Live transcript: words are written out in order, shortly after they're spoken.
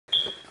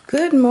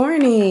Good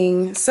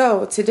morning.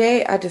 So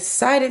today I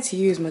decided to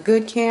use my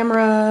good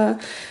camera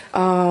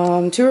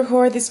to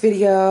record this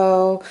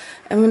video.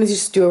 I'm going to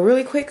just do a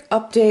really quick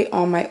update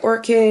on my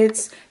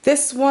orchids.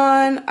 This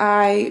one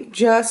I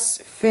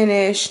just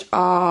finished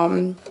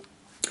the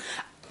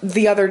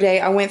other day.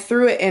 I went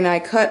through it and I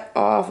cut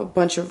off a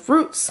bunch of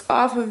roots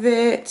off of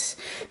it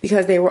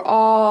because they were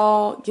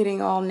all getting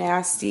all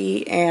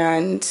nasty,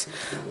 and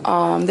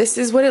this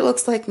is what it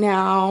looks like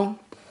now.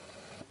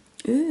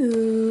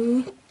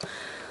 Ooh.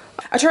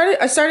 I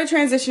started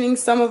transitioning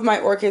some of my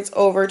orchids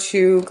over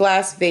to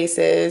glass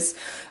vases,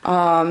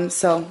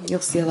 so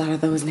you'll see a lot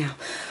of those now.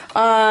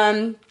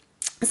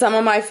 Some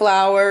of my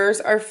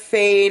flowers are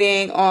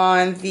fading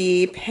on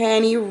the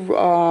penny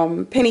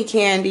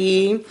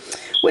candy,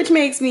 which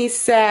makes me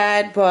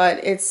sad,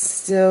 but it's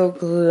still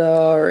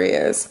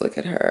glorious. Look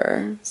at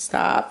her.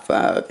 Stop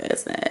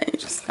focusing.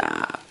 Just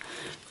stop.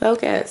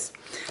 Focus.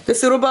 The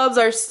pseudobulbs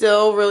are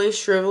still really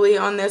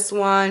shrivelly on this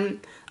one.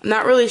 I'm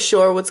not really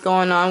sure what's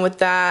going on with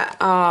that.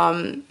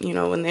 You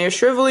know, when they're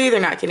shrivelly, they're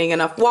not getting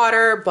enough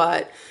water,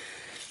 but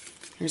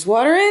there's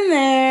water in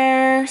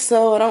there,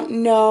 so I don't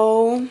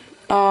know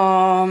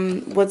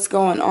what's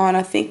going on.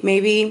 I think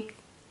maybe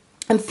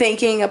I'm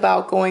thinking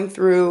about going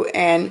through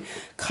and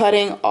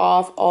cutting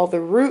off all the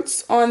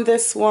roots on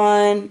this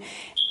one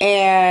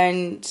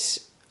and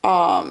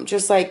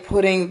just like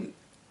putting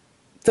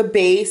the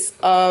base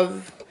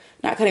of,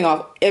 not cutting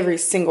off every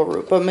single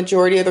root, but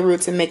majority of the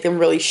roots, and make them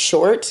really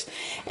short,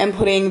 and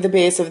putting the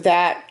base of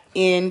that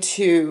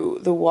into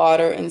the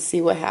water and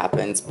see what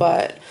happens.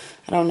 But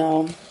I don't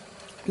know.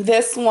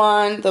 This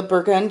one, the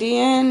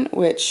Burgundian,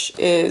 which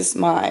is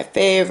my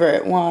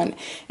favorite one,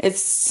 it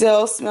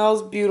still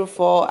smells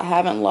beautiful. I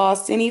haven't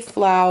lost any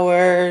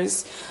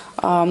flowers.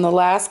 The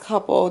last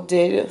couple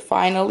did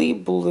finally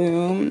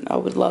bloom. I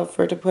would love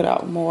for it to put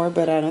out more,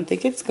 but I don't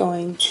think it's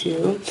going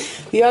to.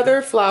 The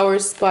other flower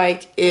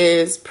spike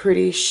is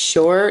pretty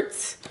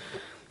short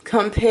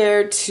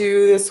compared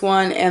to this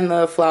one, and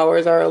the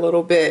flowers are a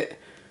little bit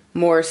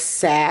more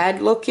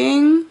sad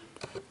looking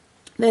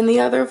than the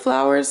other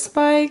flower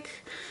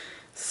spike.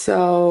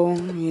 So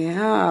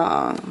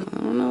yeah, I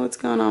don't know what's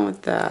going on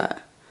with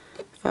that.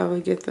 If I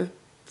would get the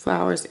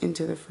flowers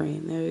into the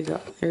frame, there you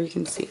go. There you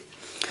can see.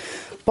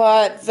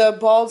 But the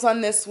bulbs on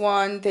this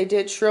one, they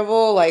did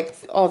shrivel like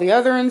all the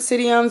other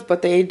Insidiums,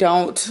 but they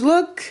don't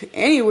look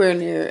anywhere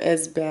near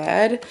as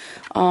bad.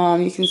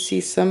 You can see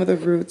some of the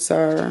roots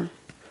are a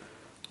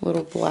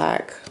little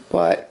black,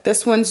 but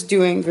this one's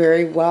doing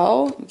very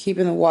well,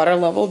 keeping the water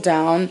level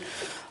down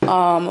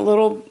a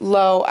little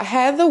low. I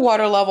had the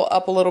water level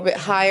up a little bit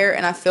higher,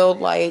 and I feel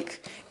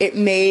like it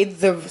made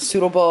the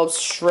pseudobulbs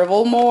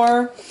shrivel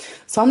more.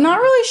 So I'm not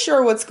really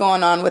sure what's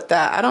going on with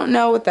that. I don't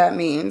know what that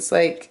means.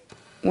 Like,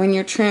 when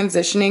you're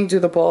transitioning, do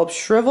the bulbs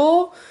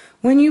shrivel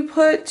when you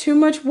put too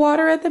much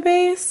water at the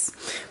base?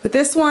 But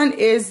this one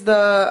is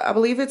the, I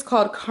believe it's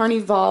called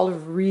Carnival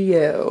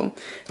Rio.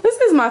 This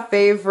is my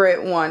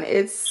favorite one.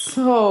 It's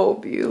so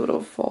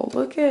beautiful.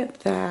 Look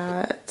at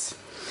that.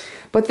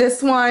 But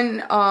this one,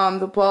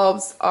 the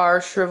bulbs are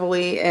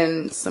shrivelly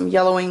and some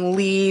yellowing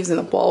leaves, and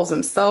the bulbs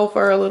themselves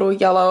are a little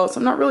yellow. So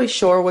I'm not really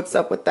sure what's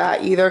up with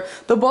that either.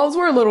 The bulbs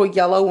were a little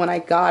yellow when I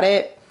got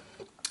it,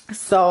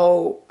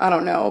 so I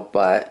don't know.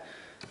 But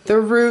the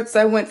roots,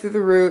 I went through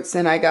the roots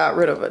and I got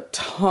rid of a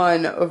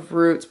ton of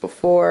roots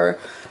before,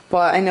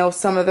 but I know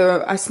some of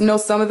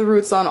the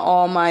roots on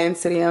all my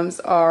Insidiums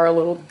are a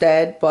little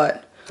dead,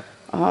 but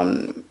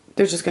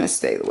they're just gonna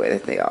stay the way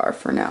that they are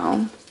for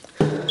now.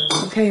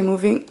 Okay,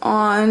 moving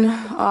on.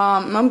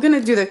 I'm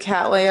gonna do the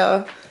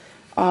Cattleya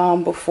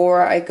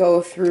before I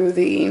go through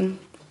the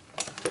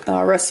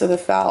rest of the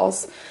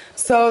phals.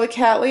 So the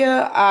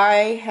Cattleya,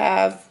 I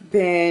have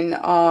been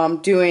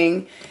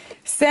doing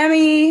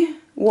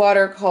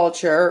water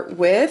culture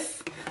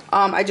with.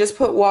 I just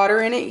put water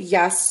in it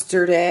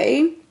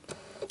yesterday,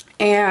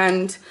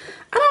 and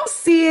I don't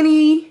see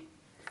any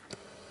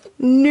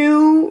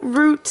new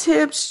root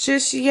tips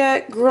just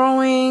yet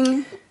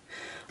growing.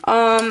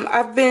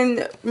 I've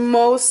been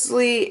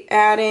mostly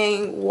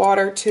adding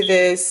water to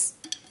this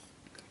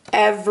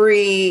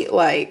every,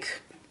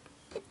 like,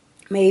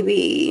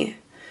 maybe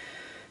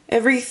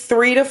every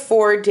 3 to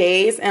 4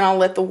 days, and I'll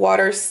let the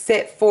water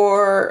sit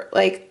for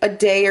like a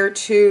day or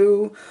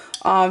two.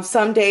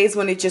 Some days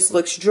when it just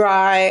looks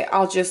dry,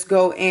 I'll just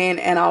go in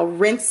and I'll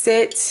rinse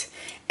it,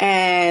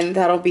 and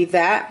that'll be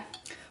that.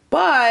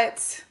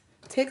 But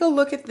take a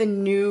look at the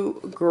new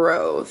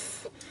growth.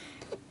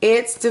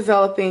 It's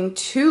developing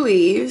 2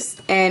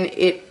 leaves, and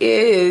it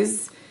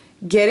is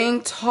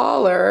getting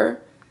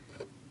taller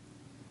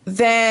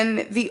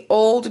than the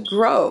old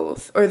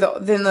growth, or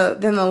than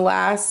the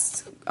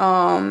last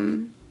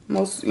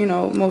most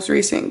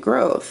recent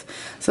growth.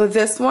 So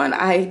this one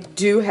I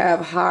do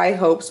have high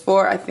hopes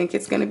for. I think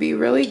it's going to be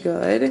really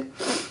good.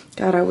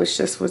 God, I wish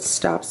this would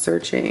stop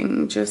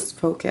searching. Just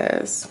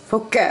focus.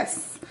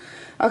 Focus.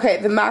 Okay,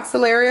 the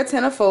Maxillaria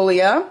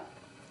tenuifolia.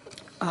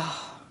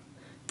 Oh,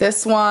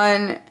 this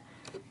one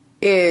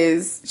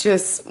is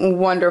just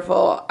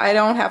wonderful. I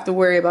don't have to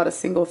worry about a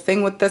single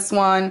thing with this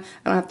one.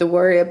 I don't have to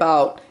worry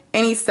about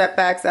any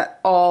setbacks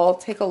at all.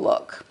 Take a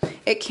look.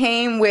 It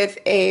came with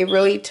a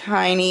really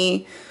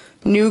tiny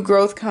new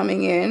growth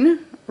coming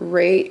in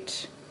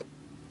right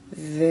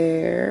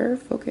there.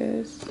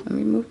 Focus. Let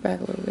me move back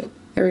a little bit.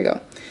 There we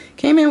go.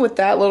 Came in with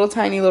that little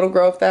tiny little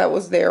growth that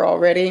was there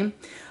already.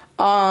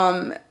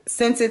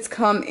 Since it's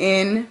come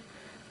in,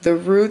 the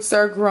roots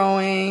are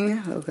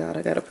growing. Oh God,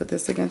 I gotta put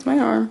this against my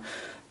arm.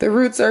 The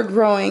roots are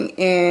growing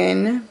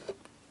in,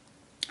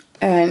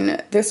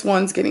 and this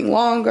one's getting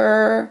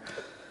longer.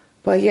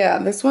 But yeah,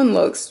 this one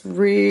looks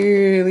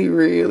really,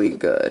 really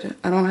good.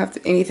 I don't have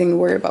anything to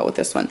worry about with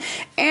this one.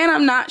 And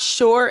I'm not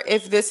sure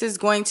if this is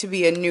going to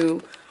be a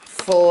new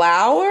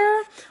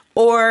flower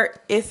or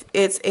if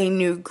it's a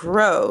new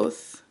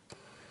growth.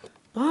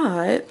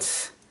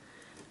 But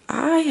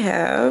I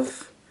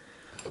have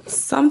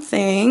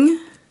something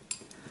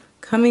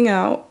coming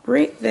out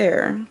right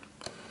there.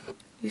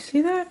 You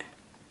see that?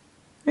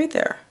 Right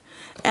there.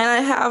 And I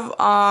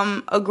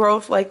have a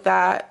growth like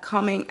that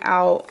coming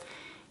out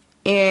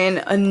in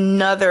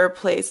another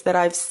place that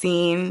I've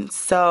seen.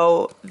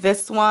 So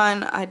this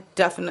one I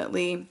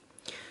definitely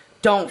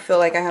don't feel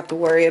like I have to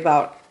worry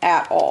about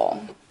at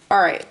all.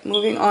 Alright,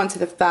 moving on to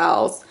the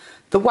phals.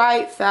 The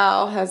white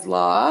phal has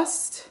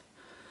lost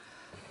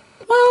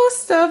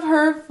most of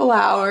her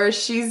flowers.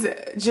 She's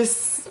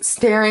just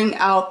staring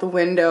out the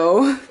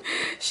window.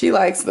 She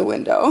likes the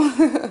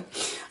window.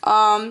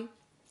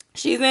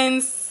 She's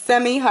in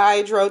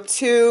semi-hydro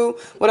too.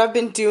 What I've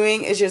been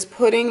doing is just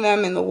putting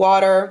them in the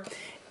water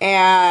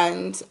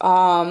and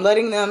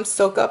letting them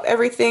soak up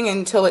everything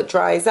until it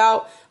dries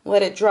out.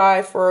 Let it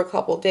dry for a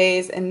couple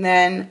days, and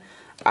then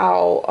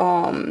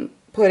I'll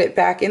put it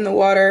back in the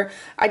water.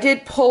 I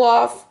did pull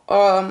off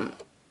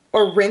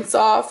or rinse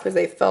off, because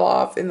they fell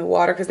off in the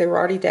water because they were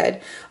already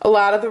dead, a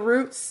lot of the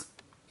roots.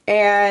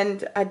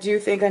 And I do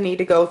think I need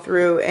to go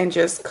through and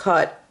just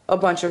cut a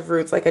bunch of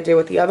roots like I did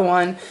with the other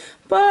one.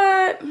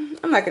 But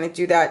I'm not going to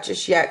do that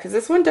just yet, because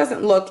this one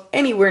doesn't look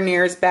anywhere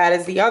near as bad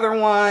as the other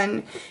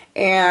one.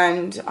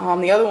 And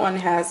the other one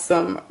has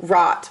some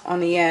rot on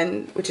the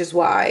end, which is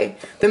why,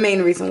 the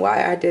main reason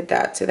why I did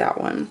that to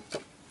that one.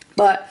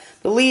 But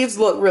the leaves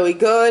look really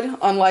good.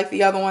 Unlike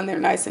the other one, they're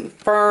nice and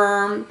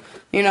firm.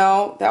 You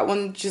know, that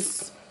one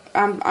just,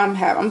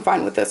 I'm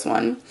fine with this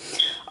one.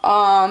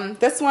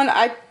 This one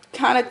I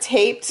kind of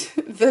taped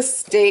the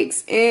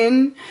stakes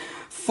in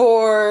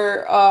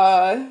for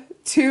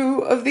 2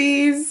 of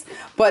these,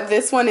 but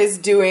this one is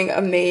doing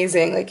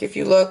amazing. Like if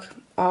you look,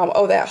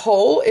 oh, that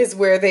hole is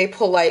where they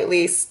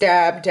politely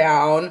stab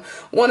down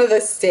one of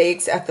the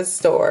stakes at the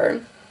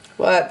store.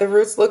 But the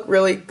roots look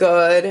really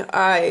good.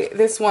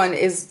 This one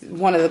is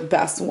one of the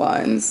best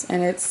ones,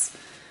 and it's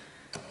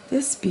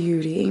this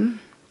beauty.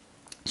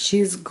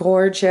 She's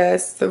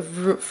gorgeous. The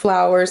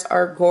flowers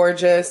are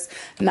gorgeous.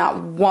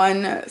 Not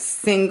one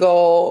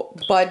single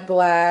bud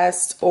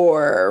blast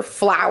or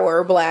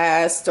flower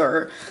blast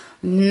or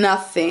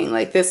nothing.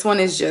 Like this one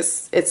is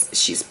just,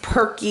 she's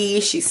perky.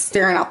 She's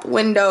staring out the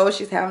window.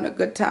 She's having a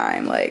good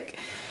time. Like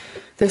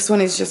this one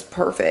is just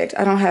perfect.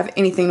 I don't have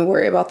anything to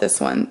worry about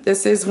this one.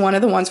 This is one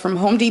of the ones from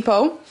Home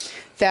Depot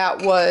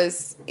that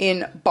was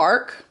in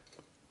bark.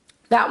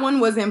 That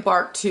one was in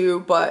bark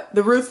too, but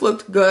the roots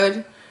looked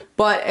good.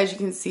 But as you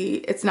can see,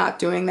 it's not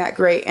doing that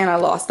great, and I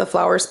lost the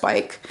flower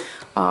spike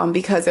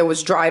because it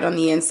was dried on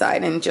the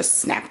inside and just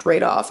snapped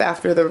right off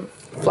after the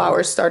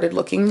flowers started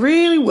looking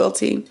really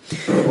wilty.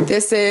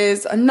 This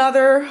is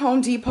another Home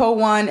Depot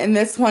one, and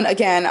this one,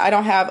 again, I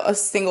don't have a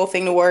single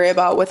thing to worry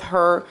about with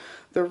her.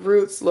 The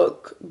roots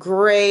look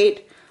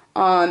great,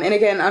 and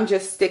again, I'm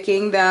just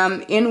sticking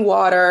them in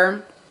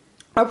water.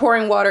 I'm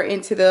pouring water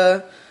into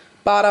the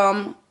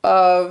bottom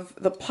of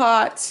the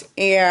pot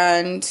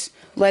and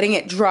letting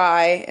it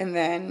dry, and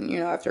then, you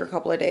know, after a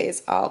couple of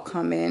days I'll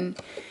come in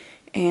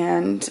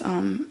and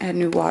add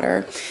new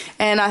water.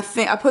 And I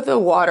think I put the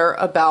water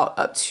about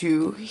up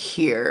to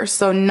here,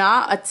 so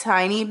not a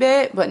tiny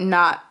bit, but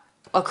not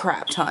a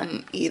crap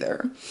ton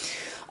either.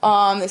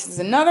 This is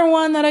another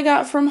one that I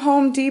got from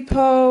Home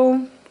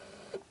Depot,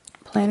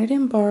 planted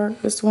in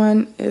bark. This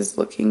one is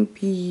looking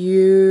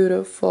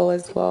beautiful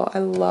as well. I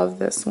love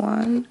this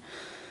one.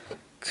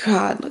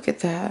 God, look at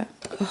that.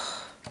 Ugh.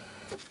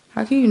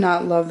 How can you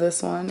not love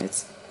this one?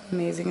 It's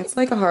amazing. It's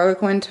like a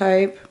Harlequin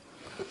type.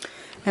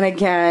 And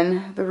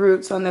again, the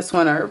roots on this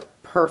one are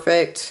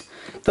perfect.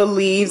 The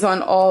leaves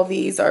on all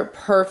these are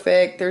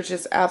perfect. There's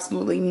just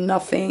absolutely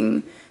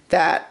nothing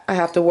that I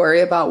have to worry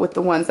about with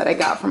the ones that I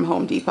got from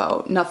Home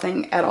Depot.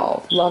 Nothing at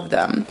all. Love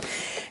them.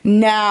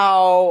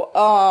 Now,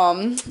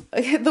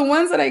 the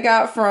ones that I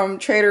got from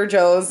Trader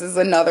Joe's is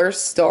another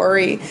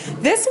story.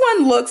 This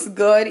one looks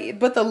good,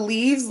 but the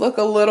leaves look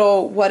a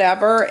little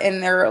whatever,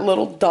 and they're a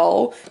little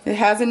dull. It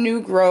has a new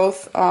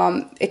growth.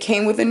 It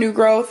came with a new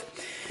growth,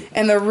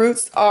 and the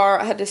roots are,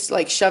 I had to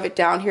like shove it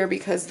down here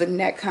because the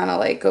neck kind of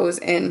like goes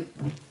in.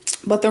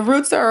 But the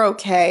roots are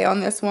okay on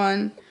this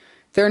one.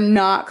 They're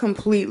not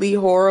completely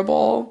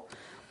horrible.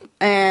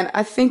 and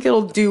I think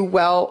it'll do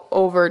well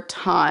over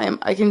time.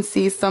 I can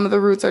see some of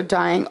the roots are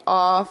dying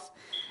off,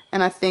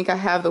 and I think I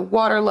have the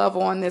water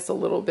level on this a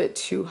little bit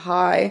too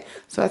high,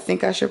 so I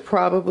think I should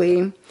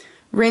probably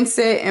rinse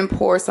it and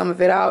pour some of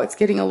it out. It's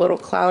getting a little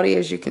cloudy,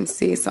 as you can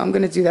see, so I'm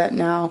going to do that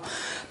now.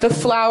 The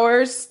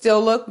flowers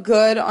still look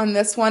good on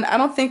this one. I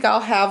don't think I'll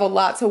have a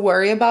lot to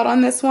worry about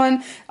on this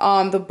one.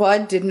 The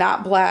bud did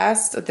not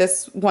blast.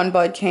 This one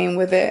bud came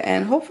with it,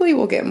 and hopefully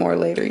we'll get more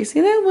later. You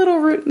see that little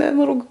root, that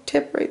little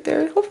tip right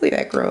there? Hopefully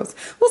that grows.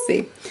 We'll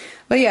see.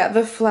 But yeah,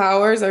 the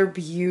flowers are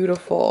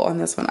beautiful on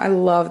this one. I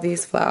love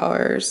these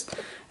flowers.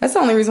 That's the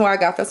only reason why I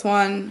got this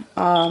one.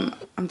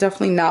 I'm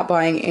definitely not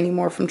buying any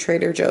more from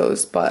Trader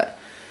Joe's, but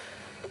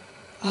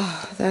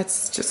oh,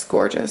 that's just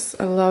gorgeous.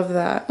 I love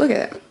that. Look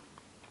at it.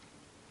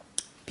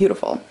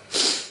 Beautiful.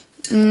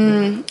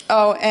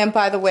 Oh, and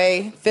by the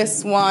way,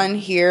 this one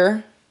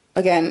here,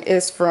 again,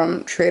 is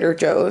from Trader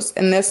Joe's.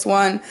 And this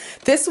one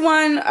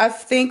I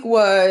think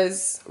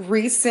was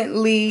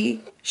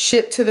recently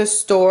shipped to the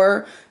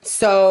store.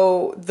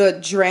 So the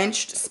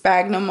drenched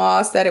sphagnum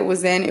moss that it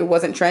was in, it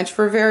wasn't drenched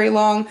for very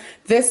long.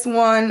 This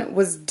one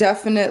was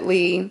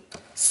definitely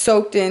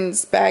soaked in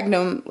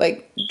sphagnum,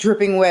 like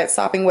dripping wet,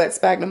 sopping wet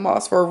sphagnum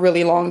moss for a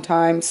really long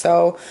time.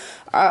 So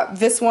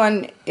this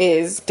one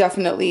is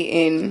definitely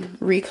in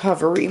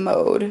recovery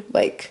mode.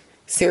 Like,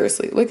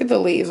 seriously, look at the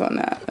leaves on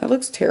that. That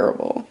looks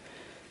terrible.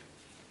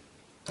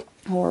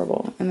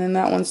 Horrible. And then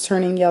that one's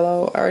turning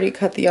yellow. I already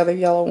cut the other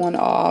yellow one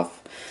off.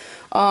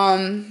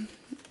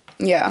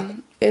 Yeah,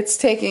 it's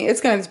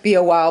going to be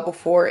a while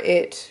before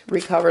it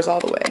recovers all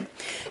the way.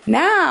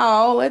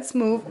 Now, let's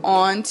move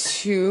on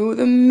to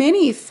the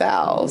mini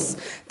phals.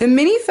 The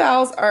mini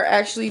phals are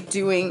actually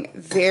doing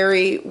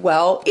very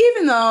well,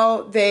 even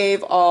though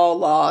they've all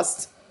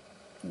lost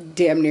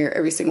damn near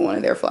every single one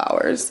of their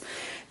flowers.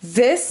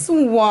 This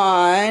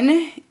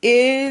one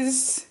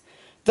is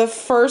the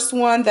first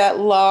one that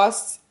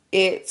lost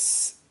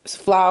its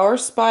flower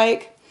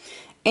spike,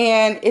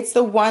 and it's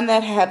the one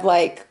that had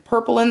like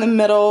purple in the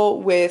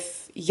middle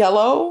with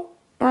yellow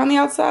around the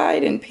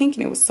outside and pink,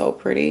 and it was so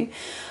pretty.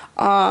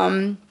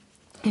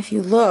 If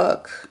you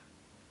look,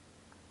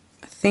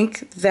 I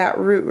think that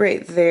root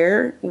right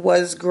there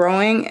was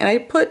growing, and I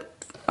put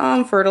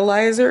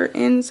fertilizer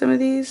in some of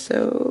these,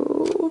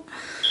 so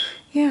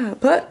yeah.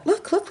 But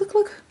look,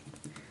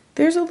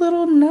 there's a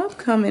little nub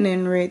coming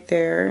in right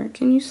there.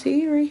 Can you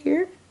see right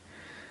here?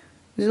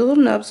 There's a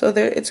little nub, so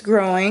there it's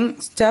growing.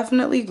 It's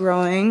definitely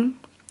growing.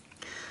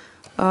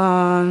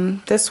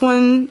 This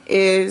one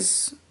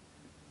is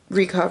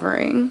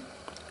recovering.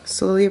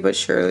 Slowly but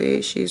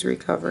surely, she's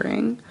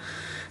recovering.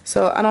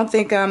 So I don't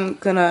think I'm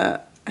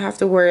gonna have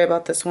to worry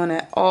about this one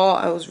at all.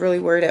 I was really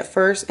worried at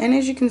first. And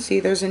as you can see,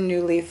 there's a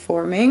new leaf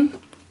forming.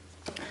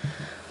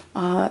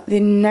 The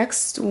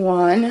next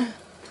one,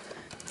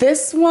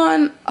 this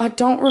one, I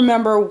don't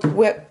remember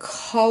what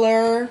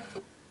color.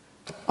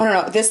 Oh,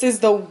 no, this is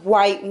the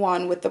white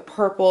one with the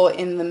purple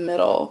in the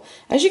middle.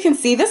 As you can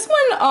see, this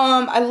one,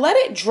 I let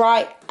it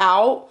dry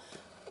out.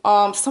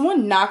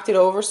 Someone knocked it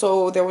over,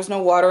 so there was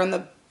no water in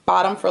the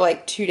bottom for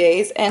like 2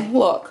 days. And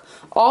look,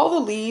 all the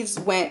leaves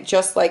went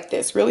just like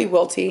this, really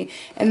wilty.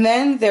 And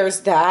then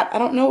there's that. I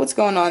don't know what's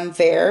going on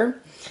there.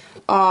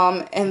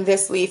 And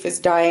this leaf is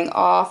dying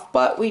off,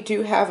 but we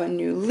do have a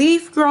new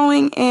leaf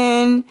growing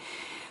in.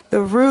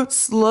 The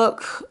roots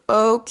look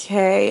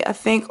okay. I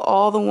think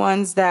all the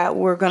ones that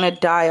were gonna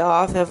die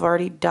off have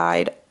already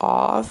died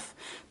off.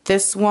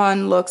 This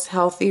one looks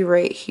healthy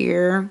right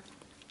here.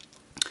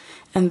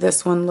 And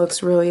this one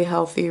looks really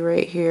healthy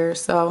right here.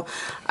 So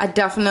I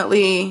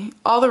definitely,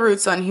 all the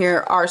roots on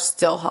here are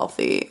still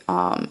healthy.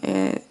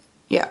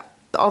 Yeah,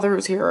 all the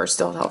roots here are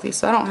still healthy.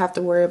 So I don't have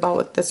to worry about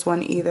with this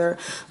one either.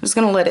 I'm just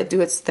gonna let it do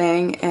its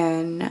thing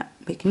and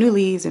make new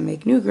leaves and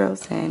make new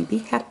growth and be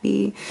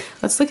happy.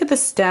 Let's look at the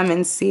stem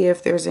and see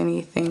if there's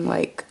anything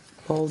like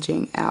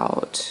bulging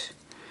out,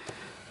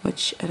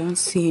 which I don't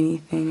see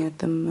anything at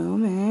the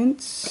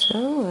moment.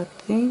 So I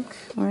think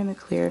we're in the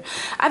clear.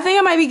 I think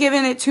I might be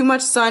giving it too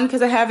much sun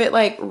because I have it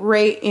like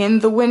right in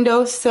the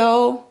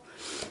windowsill.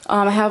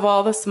 I have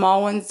all the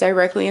small ones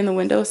directly in the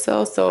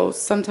windowsill, so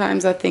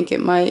sometimes I think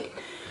it might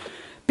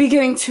be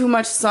getting too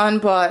much sun,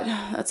 but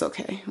that's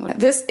okay.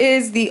 This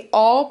is the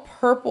all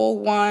purple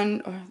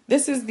one.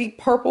 This is the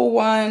purple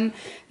one.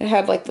 It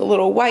had like the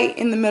little white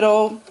in the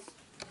middle.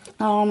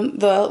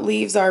 The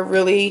leaves are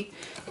really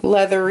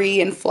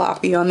leathery and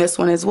floppy on this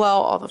one as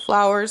well. All the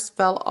flowers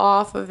fell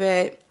off of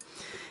it,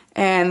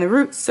 and the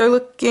roots are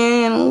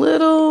looking a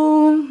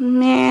little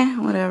meh,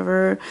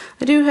 whatever.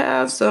 I do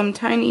have some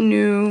tiny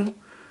new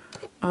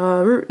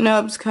root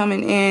nubs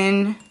coming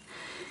in.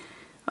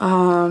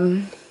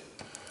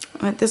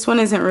 But this one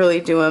isn't really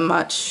doing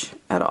much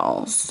at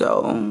all,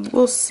 so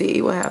we'll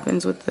see what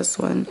happens with this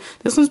one.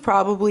 This one's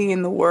probably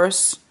in the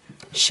worst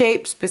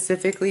shape,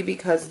 specifically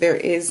because there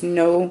is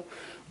no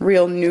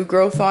real new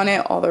growth on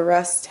it. All the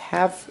rest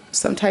have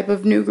some type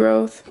of new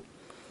growth.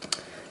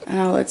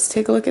 Now let's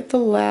take a look at the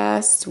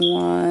last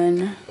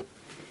one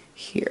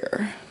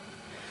here.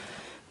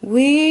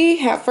 We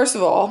have, first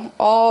of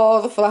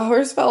all the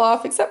flowers fell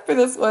off except for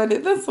this one.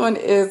 This one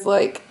is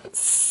like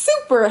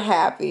super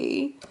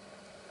happy.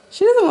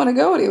 She doesn't want to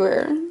go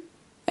anywhere.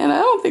 And I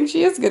don't think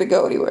she is going to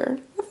go anywhere.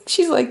 I think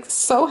she's like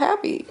so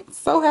happy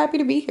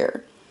to be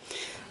here.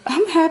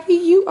 I'm happy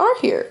you are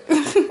here.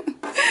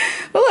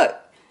 But look,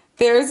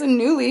 there's a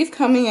new leaf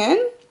coming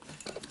in.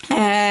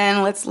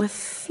 And let's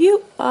lift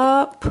you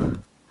up.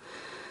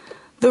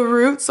 The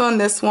roots on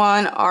this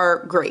one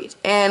are great.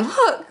 And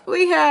look,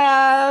 we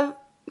have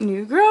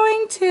new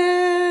growing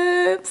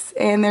tips.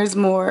 And there's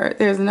more.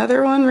 There's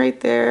another one right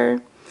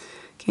there.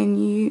 Can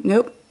you,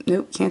 nope,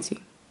 can't see.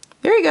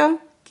 There you go.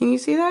 Can you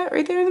see that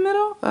right there in the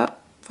middle? Oh,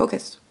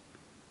 focus.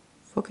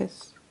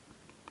 Focus.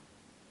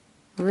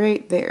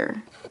 Right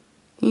there.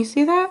 Can you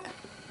see that?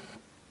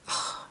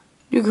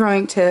 New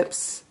growing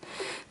tips.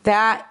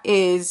 That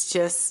is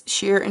just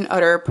sheer and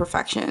utter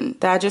perfection.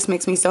 That just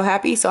makes me so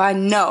happy. So I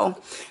know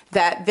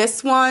that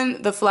this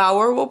one, the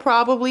flower will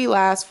probably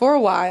last for a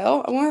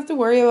while. I won't have to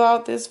worry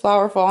about this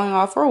flower falling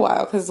off for a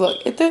while. Because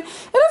look, it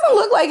doesn't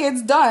look like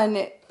it's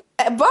done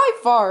by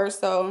far.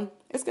 So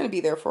it's going to be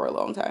there for a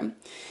long time.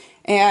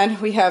 And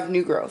we have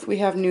new growth. We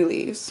have new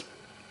leaves.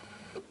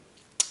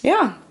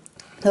 Yeah.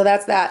 So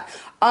that's that.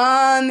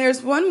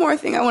 There's one more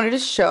thing I wanted to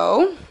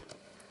show.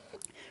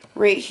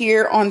 Right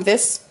here on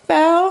this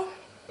spell,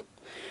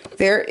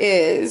 there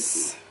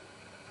is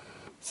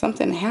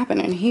something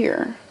happening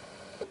here.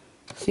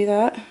 See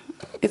that?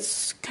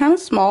 It's kind of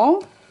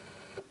small,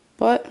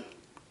 but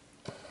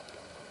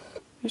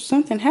there's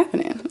something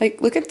happening.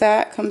 Like, look at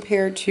that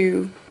compared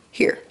to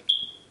here.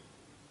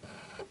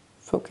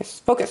 Focus,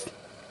 focus.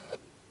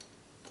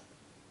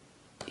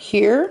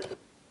 Here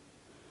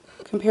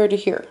compared to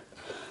here.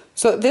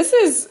 So this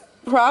is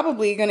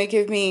probably going to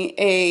give me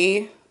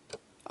a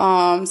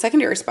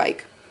secondary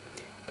spike.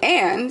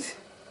 And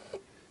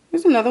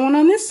there's another one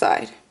on this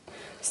side.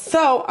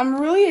 So I'm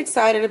really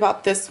excited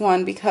about this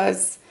one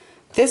because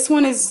this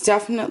one is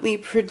definitely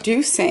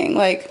producing.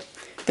 Like,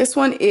 this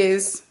one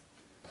is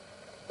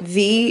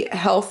the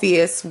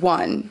healthiest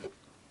one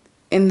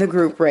in the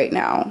group right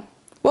now.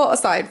 Well,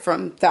 aside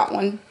from that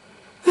one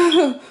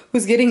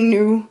who's getting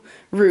new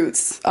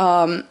roots.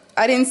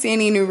 I didn't see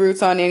any new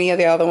roots on any of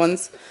the other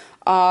ones.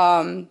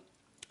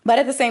 But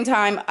at the same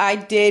time, I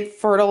did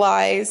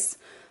fertilize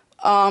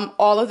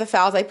all of the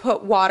phals. I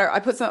put water.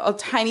 I put a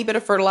tiny bit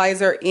of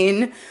fertilizer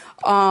in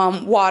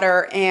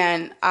water,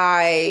 and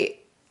I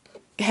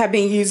have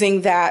been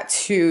using that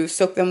to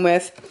soak them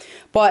with.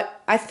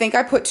 But I think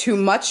I put too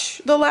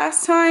much the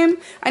last time.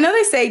 I know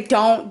they say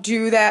don't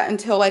do that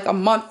until like a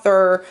month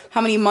or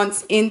how many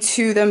months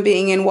into them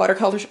being in water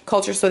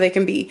culture so they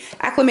can be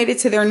acclimated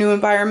to their new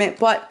environment.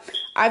 But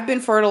I've been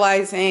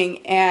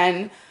fertilizing,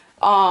 and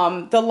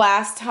the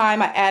last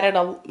time I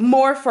added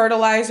more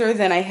fertilizer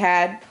than I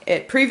had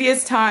at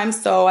previous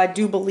times. So I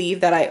do believe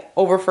that I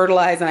over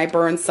fertilized and I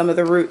burned some of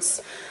the roots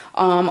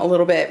a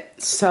little bit.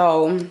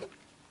 So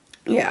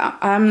yeah,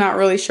 I'm not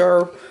really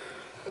sure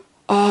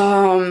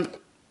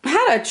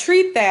how to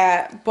treat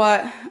that,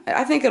 but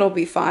I think it'll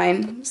be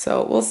fine.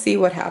 So we'll see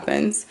what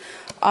happens.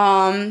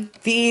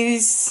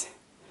 These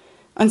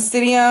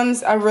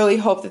Oncidiums, I really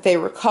hope that they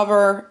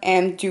recover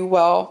and do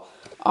well.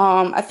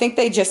 I think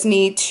they just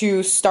need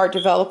to start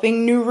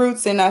developing new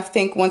roots, and I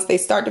think once they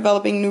start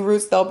developing new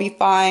roots, they'll be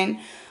fine.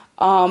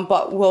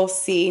 But we'll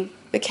see.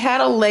 The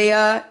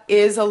Cattleya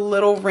is a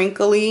little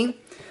wrinkly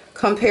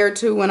compared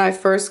to when I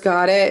first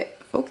got it.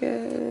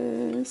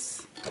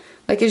 Focus.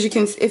 Like, as you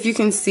can, if you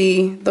can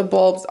see, the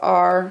bulbs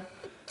are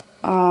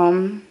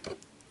a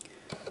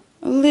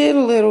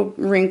little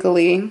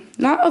wrinkly,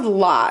 not a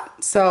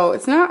lot. So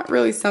it's not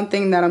really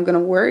something that I'm gonna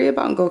worry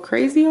about and go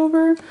crazy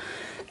over.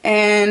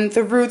 And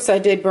the roots, I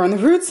did burn the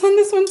roots on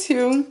this one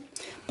too,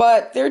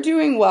 but they're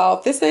doing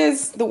well. This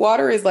is, the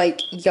water is like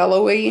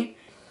yellowy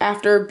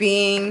after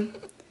being,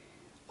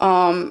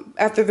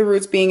 after the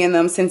roots being in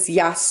them since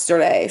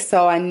yesterday.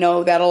 So I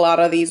know that a lot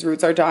of these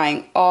roots are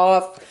dying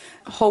off.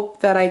 Hope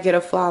that I get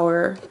a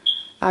flower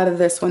out of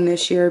this one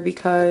this year,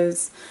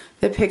 because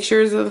the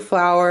pictures of the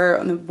flower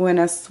on the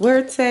Buena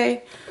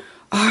Suerte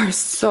are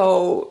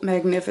so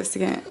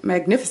magnificent,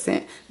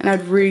 and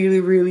I'd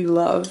really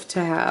love to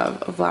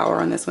have a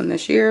flower on this one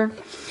this year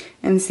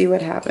and see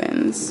what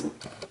happens.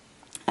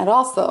 I'd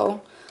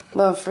also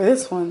love for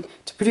this one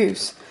to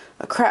produce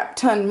a crap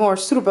ton more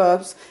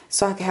pseudobulbs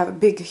so I could have a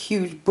big,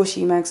 huge,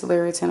 bushy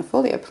maxillary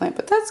tennifolia plant,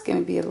 but that's going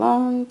to be a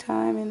long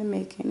time in the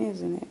making,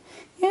 isn't it?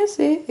 Yes,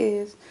 it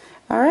is.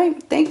 All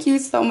right, thank you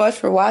so much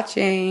for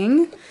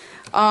watching.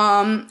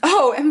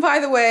 Oh, and by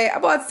the way, I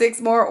bought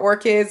 6 more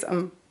orchids.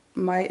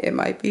 It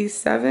might be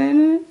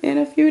 7 in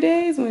a few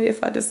days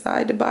if I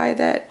decide to buy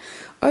that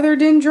other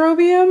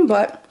dendrobium.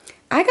 But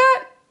I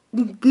got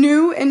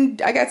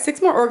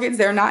 6 more orchids.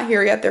 They're not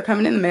here yet. They're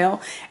coming in the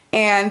mail,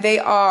 and they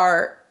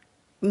are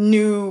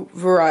new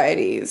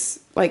varieties,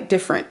 like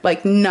different,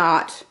 like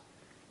not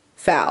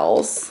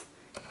phals,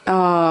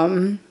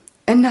 and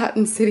not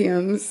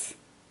Oncidiums.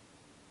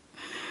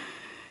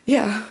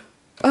 Yeah,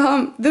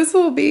 this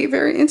will be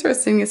very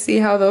interesting to see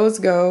how those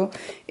go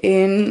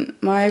in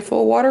my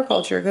full water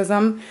culture, because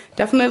I'm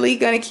definitely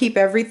going to keep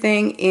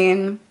everything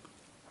in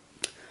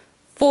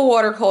full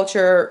water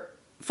culture.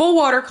 Full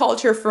water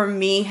culture for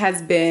me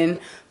has been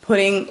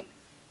putting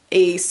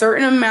a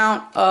certain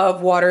amount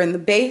of water in the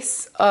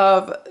base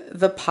of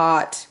the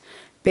pot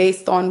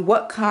based on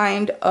what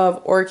kind of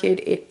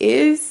orchid it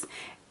is,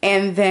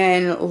 and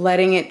then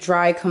letting it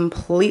dry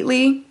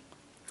completely.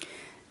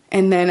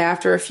 And then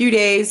after a few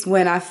days,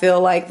 when I feel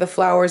like the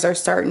flowers are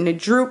starting to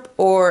droop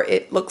or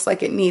it looks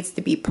like it needs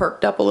to be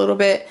perked up a little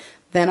bit,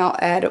 then I'll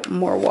add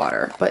more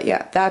water. But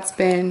yeah, that's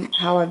been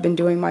how I've been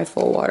doing my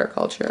full water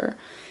culture.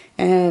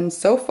 And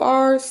so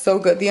far, so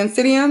good. The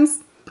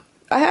Oncidiums,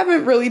 I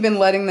haven't really been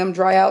letting them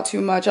dry out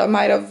too much. I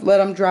might have let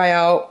them dry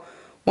out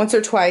once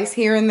or twice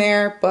here and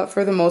there, but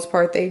for the most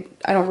part, I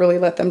don't really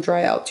let them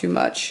dry out too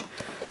much.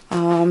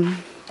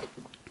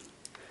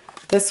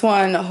 This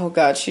one, oh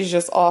god, she's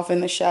just off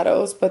in the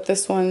shadows, but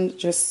this one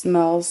just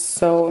smells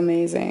so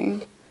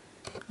amazing.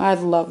 I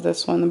love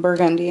this one, the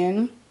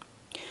Burgundian.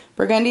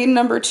 Burgundian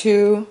number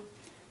 2,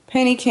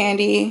 Penny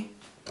Candy,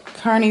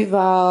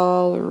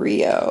 Carnival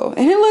Rio.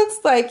 And it looks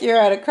like you're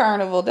at a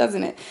carnival,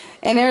 doesn't it?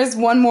 And there's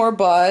one more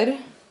bud.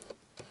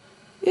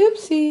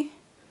 Oopsie.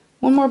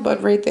 One more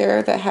bud right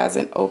there that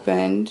hasn't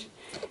opened.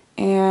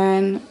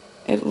 And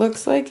it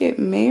looks like it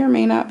may or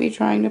may not be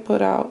trying to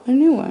put out a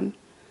new one.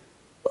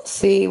 We'll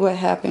see what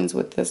happens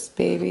with this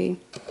baby.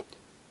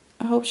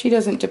 I hope she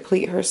doesn't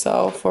deplete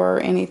herself or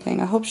anything.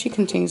 I hope she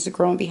continues to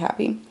grow and be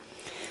happy.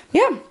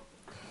 Yeah,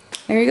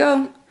 there you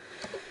go.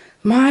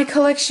 My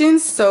collection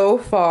so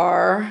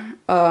far.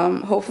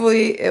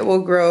 Hopefully it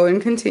will grow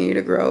and continue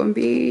to grow and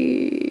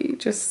be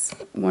just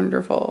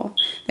wonderful.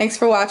 Thanks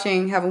for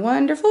watching. Have a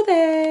wonderful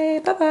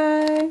day.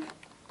 Bye-bye.